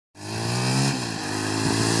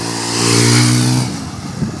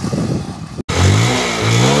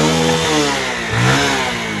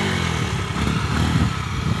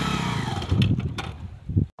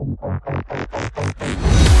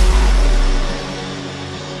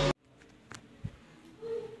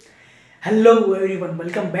Hello everyone,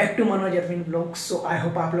 welcome back to Manoj Arvind blogs. So I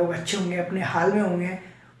hope आप लोग अच्छे होंगे, अपने हाल में होंगे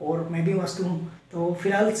और मैं भी मस्त हूँ। तो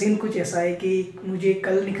फिलहाल सीन कुछ ऐसा है कि मुझे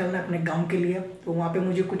कल निकलना है अपने गांव के लिए, तो वहाँ पे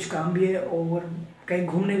मुझे कुछ काम भी है और कहीं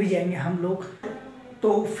घूमने भी जाएंगे हम लोग।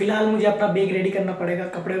 तो फिलहाल मुझे अपना बैग रेडी करना पड़ेगा,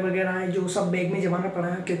 कपड़े वगैरह हैं जो सब बैग में जमाना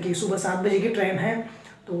पड़ेगा, क्योंकि सुबह 7 बजे की ट्रेन है।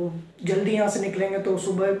 तो जल्दी यहाँ से निकलेंगे तो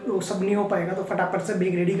सुबह वो सब नहीं हो पाएगा, तो फटाफट से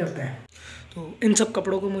बैग रेडी करते हैं। तो इन सब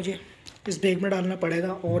कपड़ों को मुझे इस बैग में डालना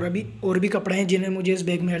पड़ेगा और अभी और भी कपड़े हैं जिन्हें मुझे इस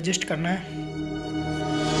बैग में एडजस्ट करना है।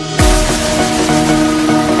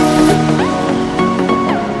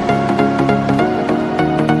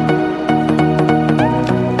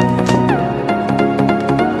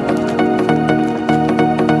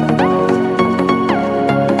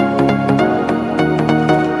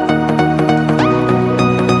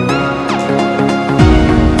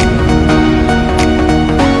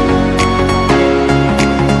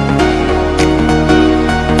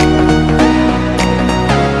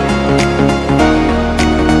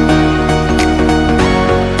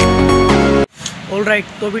 राइट,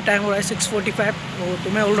 तो अभी टाइम हो रहा है 6:45 और तो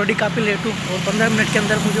मैं ऑलरेडी काफ़ी लेट हूँ और 15 मिनट के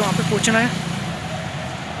अंदर मुझे वहाँ पे पहुँचना है।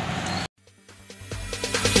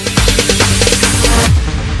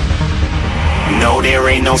 No, there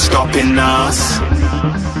ain't no stopping us.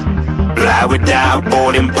 Fly without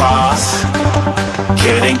boarding pass.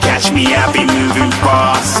 Couldn't catch me, I'll be moving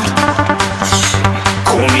fast.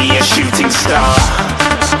 Call me a shooting star.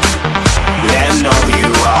 Let 'em know who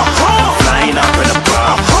you are. Flying up in a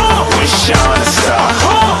bar. Wish on a star.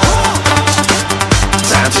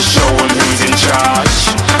 Time to show 'em who's in charge.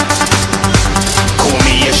 Call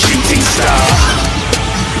me a shooting star.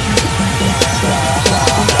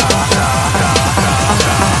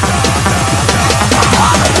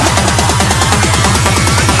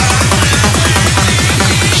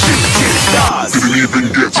 Shooting stars. Didn't even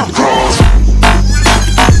get to cross.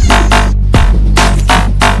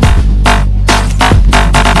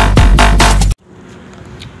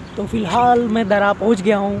 तो फिलहाल मैं दरा पहुंच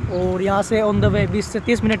गया हूं और यहां से ऑन द वे 20 से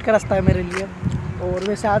 30 मिनट का रास्ता है मेरे लिए। और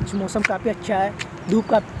वैसे आज मौसम काफ़ी अच्छा है, धूप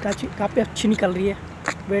काफ़ी अच्छी निकल रही है।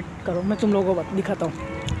 वेट करो, मैं तुम लोगों को दिखाता हूं।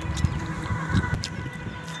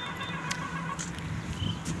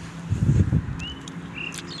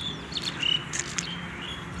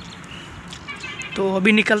 तो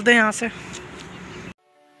अभी निकलते हैं यहाँ से।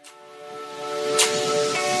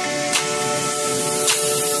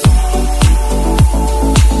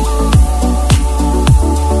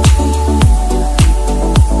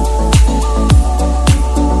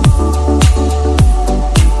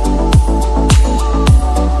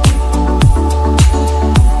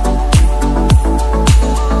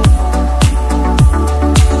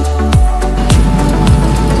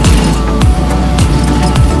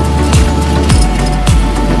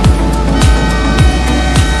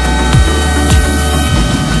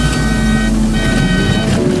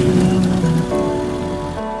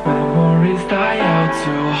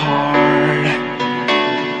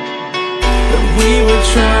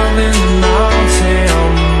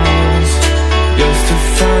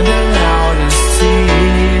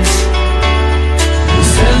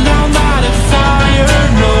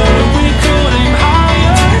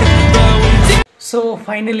 सो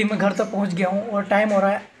फाइनली मैं घर तक पहुंच गया हूं और टाइम हो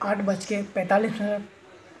रहा है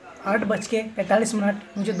 8:45।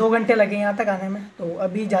 मुझे 2 घंटे लगे यहाँ तक आने में। तो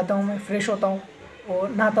अभी जाता हूँ, मैं फ्रेश होता हूँ और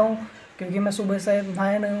नहाता हूँ, क्योंकि मैं सुबह से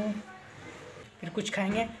नहाया नहीं हूँ। फिर कुछ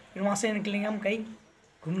खाएंगे, फिर वहाँ से निकलेंगे हम कहीं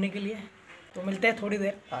घूमने के लिए। तो मिलते हैं थोड़ी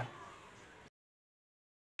देर बाद।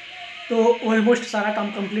 तो ऑलमोस्ट सारा काम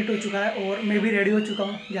कंप्लीट हो चुका है और मैं भी रेडी हो चुका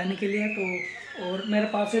हूँ जाने के लिए। तो और मेरे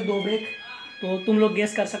पास है 2 बैग, तो तुम लोग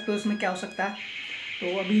गेस कर सकते हो इसमें क्या हो सकता है। तो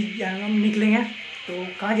अभी हम निकलेंगे, तो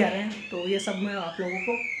कहाँ जा रहे हैं तो ये सब मैं आप लोगों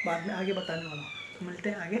को बाद में आगे बताने वाला हूँ। तो मिलते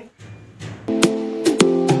हैं आगे।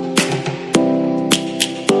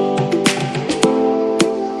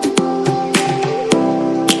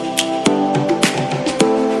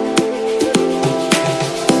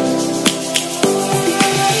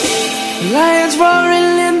 Lions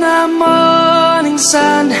roaring in the morning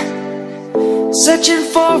sun, searching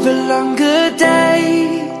for a longer day.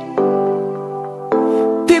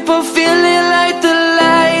 People feeling like the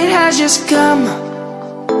light has just come.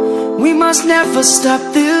 We must never stop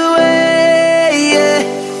the way.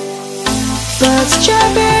 Birds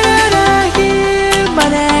chirping and I hear my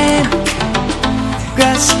name,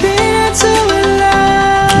 grasping into a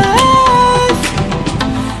life.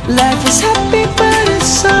 Life is happy but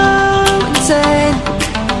it's so insane.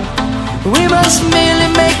 We must merely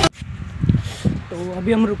make. तो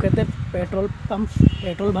अभी हम रुके थे petrol pump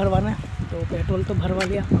petrol भरवाने, तो petrol तो भरवा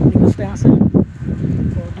लिया। हम निकलते हैं यहाँ से।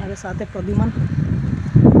 और मेरे साथ है Pradyuman.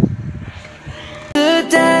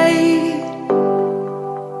 day.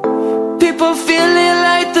 People feeling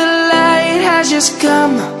like the light has just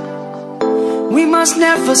come. We must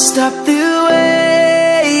never stop the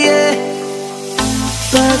way, yeah.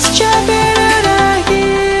 Birds chirping and I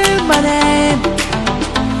hear my name,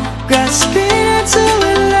 grasping into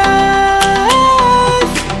a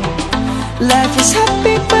life. Life is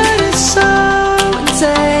happy but it's so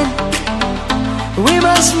insane. We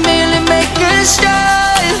must merely make a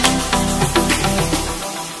start.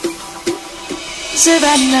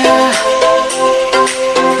 Savannah,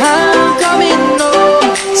 I'm coming home.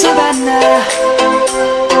 Savannah,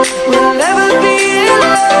 we'll never be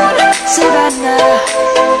alone. Savannah,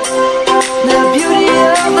 the beauty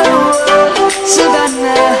of the world.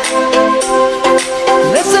 Savannah,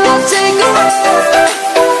 let's all take a walk.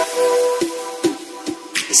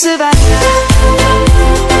 Savannah.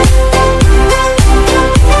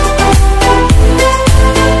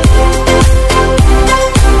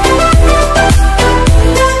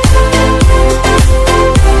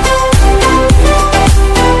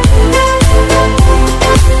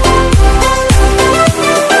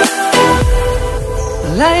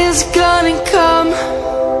 Lion's gonna come.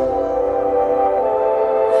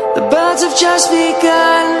 The birds have just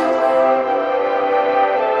begun.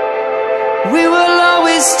 We will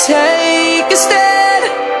always take a stand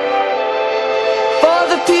for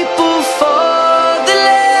the people, for the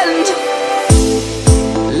land.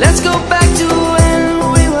 Let's go back to when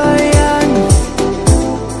we were young.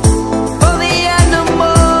 For the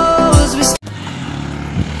animals we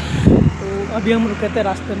तो अभी हम रुके थे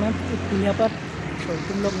रास्ते में एक पुलिया पर, तो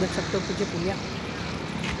तुम लोग देख सकते हो पीछे पुलिया।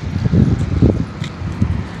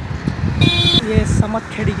 ये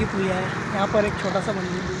समतखेड़ी की पुलिया है। यहाँ पर एक छोटा सा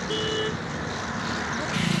मंदिर भी है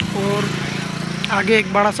और आगे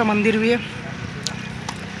एक बड़ा सा मंदिर भी है।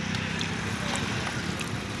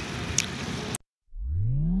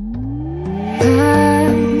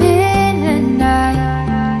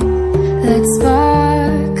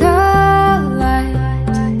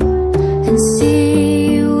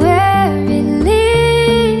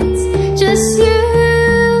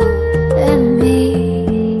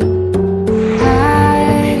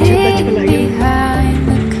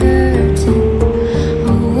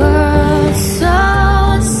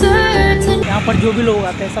 पर जो भी लोग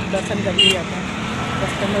आते हैं सब दर्शन करके ही आते हैं,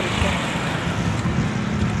 रास्ते में रुकते हैं।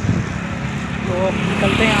 तो अब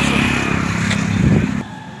निकलते हैं यहाँ से।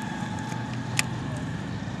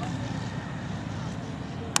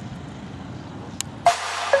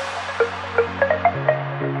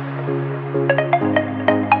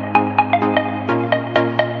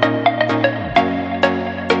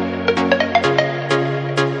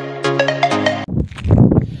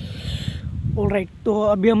 ऑलराइट, तो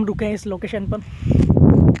अभी हम रुके हैं इस लोकेशन पर।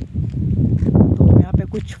 तो यहाँ पे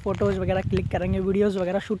कुछ फ़ोटोज़ वगैरह क्लिक करेंगे, वीडियोज़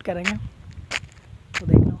वगैरह शूट करेंगे। तो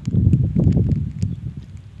देख लो,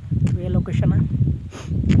 तो ये लोकेशन है।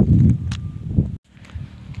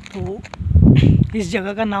 तो इस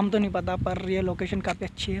जगह का नाम तो नहीं पता, पर ये लोकेशन काफ़ी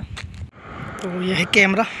अच्छी है। तो ये है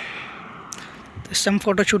कैमरा, तो इससे हम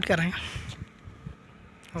फ़ोटो शूट करेंगे।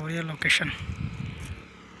 और ये location.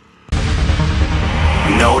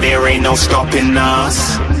 No, there ain't no stopping us.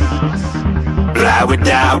 Fly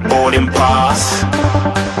without boarding pass.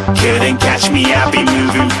 Couldn't catch me, I'll be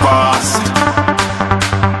moving fast.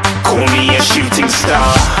 Call me a shooting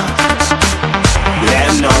star. Let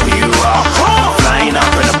 'em know who you are. Flying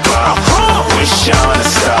up in a bar. Wish on a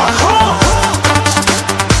star.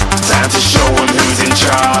 Time to show 'em who's in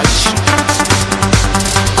charge.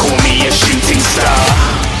 Call me a shooting star.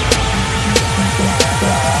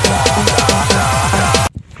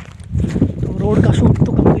 Road का shoot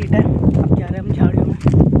तो complete है। अब जा रहे हैं हम झाड़ियों में।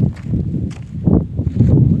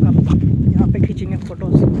 तो अब यहाँ पे खींचेंगे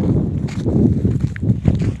फोटोज।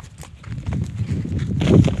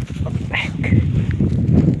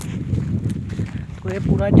 तो ये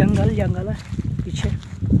पूरा जंगल है पीछे।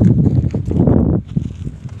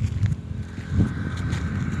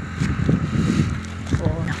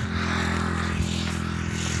 और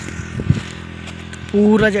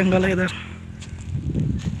पूरा जंगल है इधर।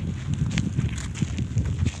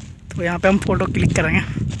 तो यहाँ पे हम फोटो क्लिक करेंगे।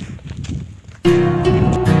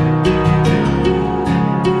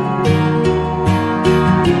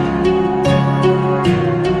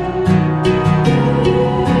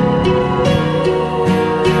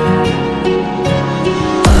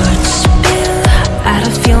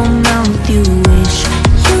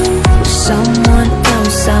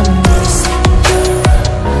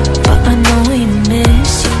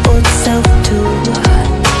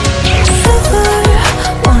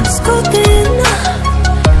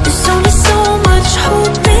 There's only so much hope.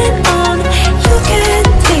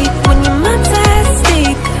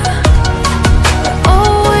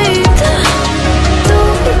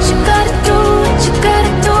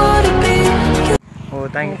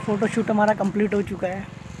 तो फ़ोटोशूट हमारा कंप्लीट हो चुका है,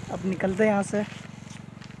 अब निकलते हैं यहाँ से।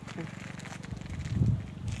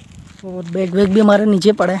 और बैग वैग भी हमारे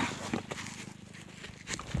नीचे पड़े हैं।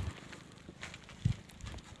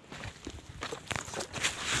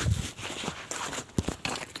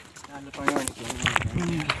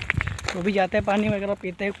 तो भी जाते हैं, पानी वगैरह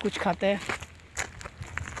पीते हैं, कुछ खाते हैं।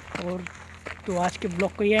 और तो आज के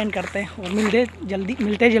ब्लॉग को ये एंड करते हैं और मिलते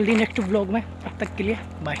हैं जल्दी नेक्स्ट ब्लॉग में। तब तक के लिए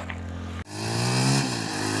बाय।